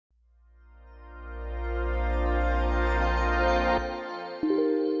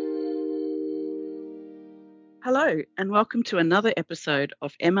Hello, and welcome to another episode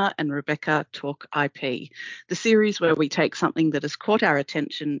of Emma and Rebekah Talk IP, the series where we take something that has caught our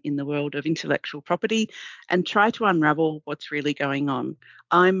attention in the world of intellectual property and try to unravel what's really going on.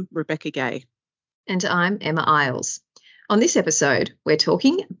 I'm Rebekah Gay. And I'm Emma Isles. On this episode, we're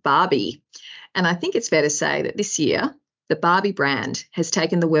talking Barbie. And I think it's fair to say that this year, the Barbie brand has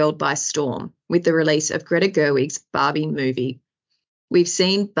taken the world by storm with the release of Greta Gerwig's Barbie movie. We've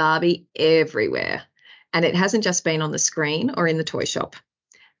seen Barbie everywhere. And it hasn't just been on the screen or in the toy shop.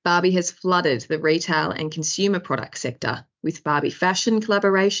 Barbie has flooded the retail and consumer product sector with Barbie fashion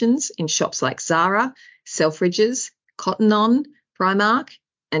collaborations in shops like Zara, Selfridges, Cotton On, Primark,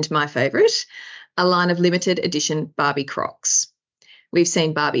 and my favourite, a line of limited edition Barbie Crocs. We've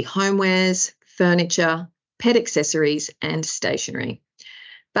seen Barbie homewares, furniture, pet accessories, and stationery.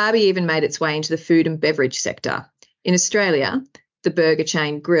 Barbie even made its way into the food and beverage sector. In Australia, the burger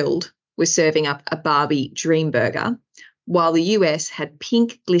chain Grilled was serving up a Barbie Dream Burger, while the US had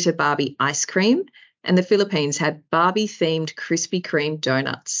pink glitter Barbie ice cream and the Philippines had Barbie-themed Krispy Kreme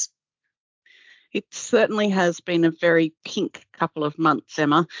donuts. It certainly has been a very pink couple of months,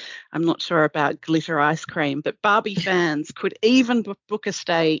 Emma. I'm not sure about glitter ice cream, but Barbie fans could even book a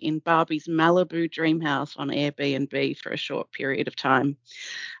stay in Barbie's Malibu dream house on Airbnb for a short period of time.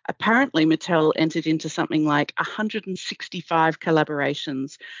 Apparently, Mattel entered into something like 165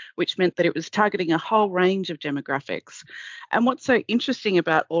 collaborations, which meant that it was targeting a whole range of demographics. And what's so interesting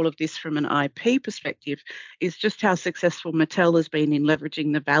about all of this from an IP perspective is just how successful Mattel has been in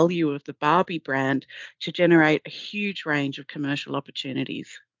leveraging the value of the Barbie brand to generate a huge range of commercial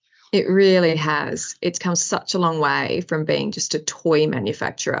opportunities. It really has. It's come such a long way from being just a toy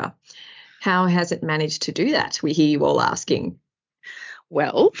manufacturer. How has it managed to do that? We hear you all asking.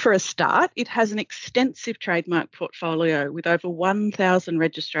 Well, for a start, it has an extensive trademark portfolio with over 1,000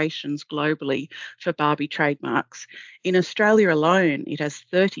 registrations globally for Barbie trademarks. In Australia alone, it has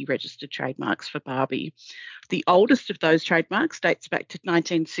 30 registered trademarks for Barbie. The oldest of those trademarks dates back to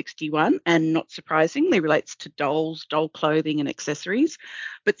 1961 and, not surprisingly, relates to dolls, doll clothing and accessories.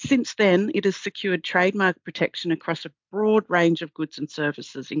 But since then, it has secured trademark protection across a broad range of goods and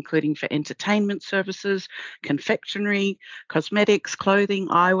services, including for entertainment services, confectionery, cosmetics, clothing,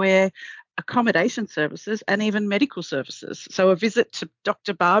 eyewear, accommodation services, and even medical services. So a visit to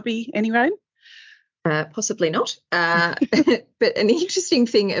Dr. Barbie, anyway? Possibly not. But an interesting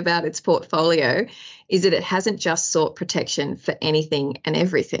thing about its portfolio is that it hasn't just sought protection for anything and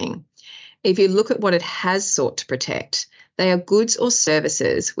everything. If you look at what it has sought to protect, they are goods or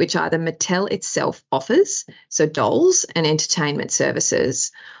services which either Mattel itself offers, so dolls and entertainment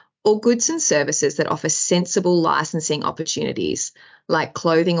services, or goods and services that offer sensible licensing opportunities like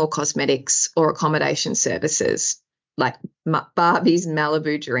clothing or cosmetics or accommodation services, like Barbie's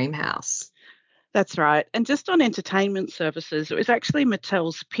Malibu Dream House. That's right. And just on entertainment services, it was actually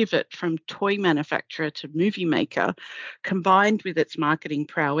Mattel's pivot from toy manufacturer to movie maker, combined with its marketing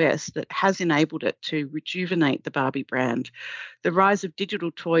prowess, that has enabled it to rejuvenate the Barbie brand. The rise of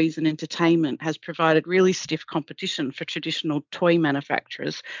digital toys and entertainment has provided really stiff competition for traditional toy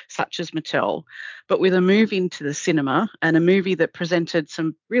manufacturers such as Mattel. But with a move into the cinema and a movie that presented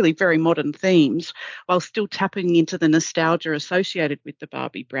some really very modern themes while still tapping into the nostalgia associated with the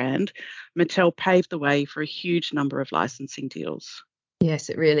Barbie brand, Mattel paved the way for a huge number of licensing deals. Yes,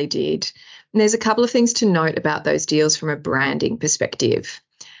 it really did. And there's a couple of things to note about those deals from a branding perspective.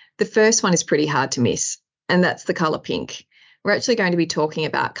 The first one is pretty hard to miss, and that's the colour pink. We're actually going to be talking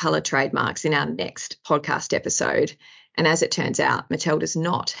about colour trademarks in our next podcast episode. And as it turns out, Mattel does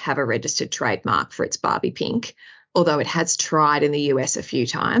not have a registered trademark for its Barbie pink, although it has tried in the US a few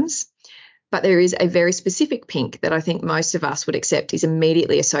times. But there is a very specific pink that I think most of us would accept is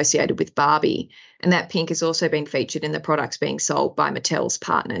immediately associated with Barbie, and that pink has also been featured in the products being sold by Mattel's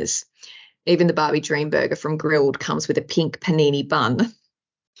partners. Even the Barbie Dream Burger from Grilled comes with a pink panini bun.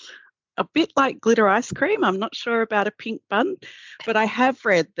 A bit like glitter ice cream. I'm not sure about a pink bun, but I have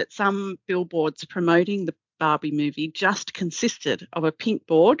read that some billboards promoting the Barbie movie just consisted of a pink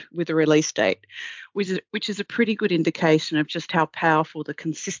board with a release date, which is a pretty good indication of just how powerful the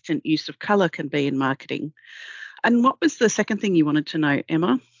consistent use of colour can be in marketing. And what was the second thing you wanted to know,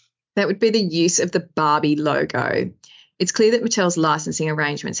 Emma? That would be the use of the Barbie logo. It's clear that Mattel's licensing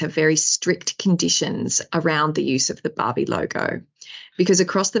arrangements have very strict conditions around the use of the Barbie logo, because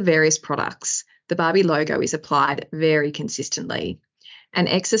across the various products, the Barbie logo is applied very consistently. And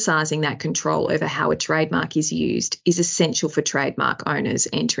exercising that control over how a trademark is used is essential for trademark owners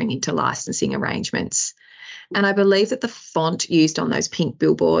entering into licensing arrangements. And I believe that the font used on those pink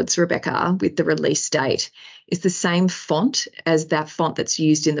billboards, Rebekah, with the release date, is the same font as that font that's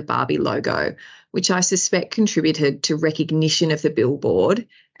used in the Barbie logo, which I suspect contributed to recognition of the billboard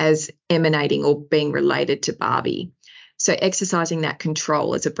as emanating or being related to Barbie. So exercising that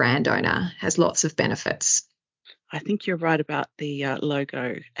control as a brand owner has lots of benefits. I think you're right about the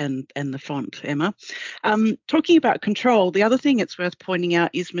logo and the font, Emma. Talking about control, the other thing it's worth pointing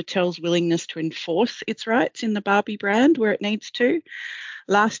out is Mattel's willingness to enforce its rights in the Barbie brand where it needs to.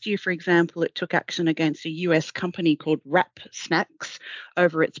 Last year, for example, it took action against a US company called Wrap Snacks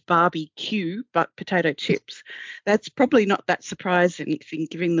over its Barbie Q potato chips. That's probably not that surprising,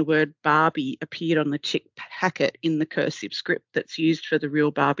 given the word Barbie appeared on the chip packet in the cursive script that's used for the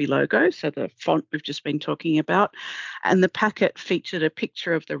real Barbie logo, so the font we've just been talking about. And the packet featured a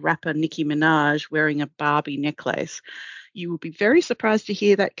picture of the rapper Nicki Minaj wearing a Barbie necklace. You will be very surprised to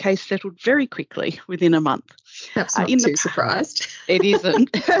hear that case settled very quickly within a month. Perhaps not too surprised. It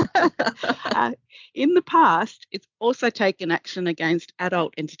isn't. In the past, it's also taken action against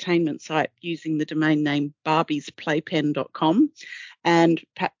adult entertainment site using the domain name barbiesplaypen.com, and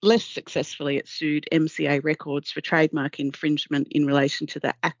less successfully it sued MCA Records for trademark infringement in relation to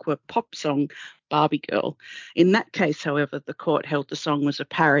the Aqua pop song Barbie Girl. In that case, however, the court held the song was a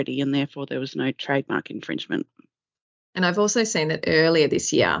parody and therefore there was no trademark infringement. And I've also seen that earlier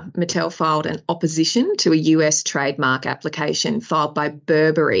this year, Mattel filed an opposition to a US trademark application filed by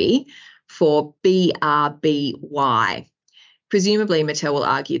Burberry for BRBY. Presumably, Mattel will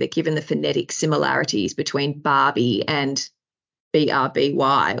argue that given the phonetic similarities between Barbie and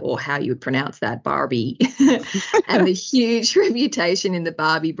BRBY, or how you would pronounce that, Barbie, and the huge reputation in the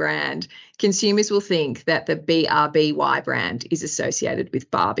Barbie brand, consumers will think that the BRBY brand is associated with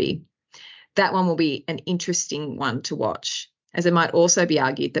Barbie. That one will be an interesting one to watch, as it might also be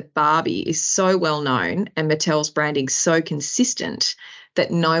argued that Barbie is so well known and Mattel's branding so consistent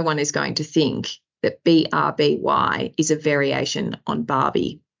that no one is going to think that BRBY is a variation on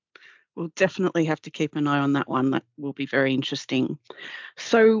Barbie. We'll definitely have to keep an eye on that one. That will be very interesting.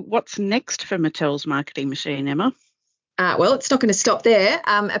 So what's next for Mattel's marketing machine, Emma? Well, it's not going to stop there.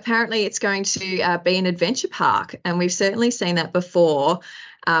 Apparently, it's going to be an adventure park, and we've certainly seen that before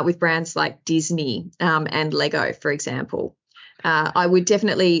with brands like Disney and Lego, for example. I would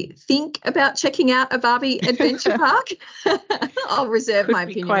definitely think about checking out a Barbie adventure park. I'll reserve my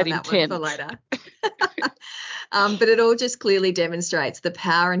opinion on that one for later. But it all just clearly demonstrates the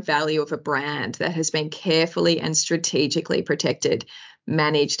power and value of a brand that has been carefully and strategically protected,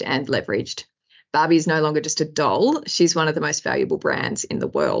 managed and leveraged. Barbie is no longer just a doll. She's one of the most valuable brands in the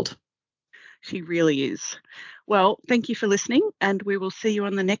world. She really is. Well, thank you for listening, and we will see you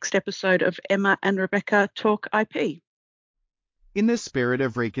on the next episode of Emma and Rebekah Talk IP. In the spirit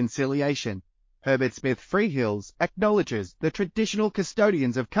of reconciliation, Herbert Smith Freehills acknowledges the traditional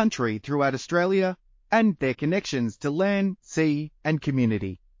custodians of country throughout Australia and their connections to land, sea and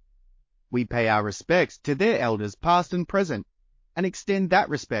community. We pay our respects to their elders past and present, and extend that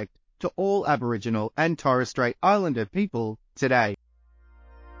respect to all Aboriginal and Torres Strait Islander people today.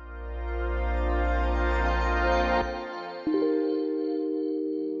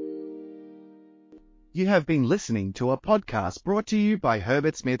 You have been listening to a podcast brought to you by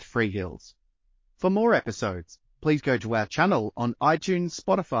Herbert Smith Freehills. For more episodes, please go to our channel on iTunes,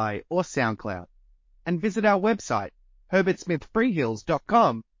 Spotify or SoundCloud, and visit our website,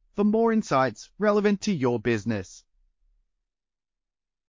 herbertsmithfreehills.com, for more insights relevant to your business.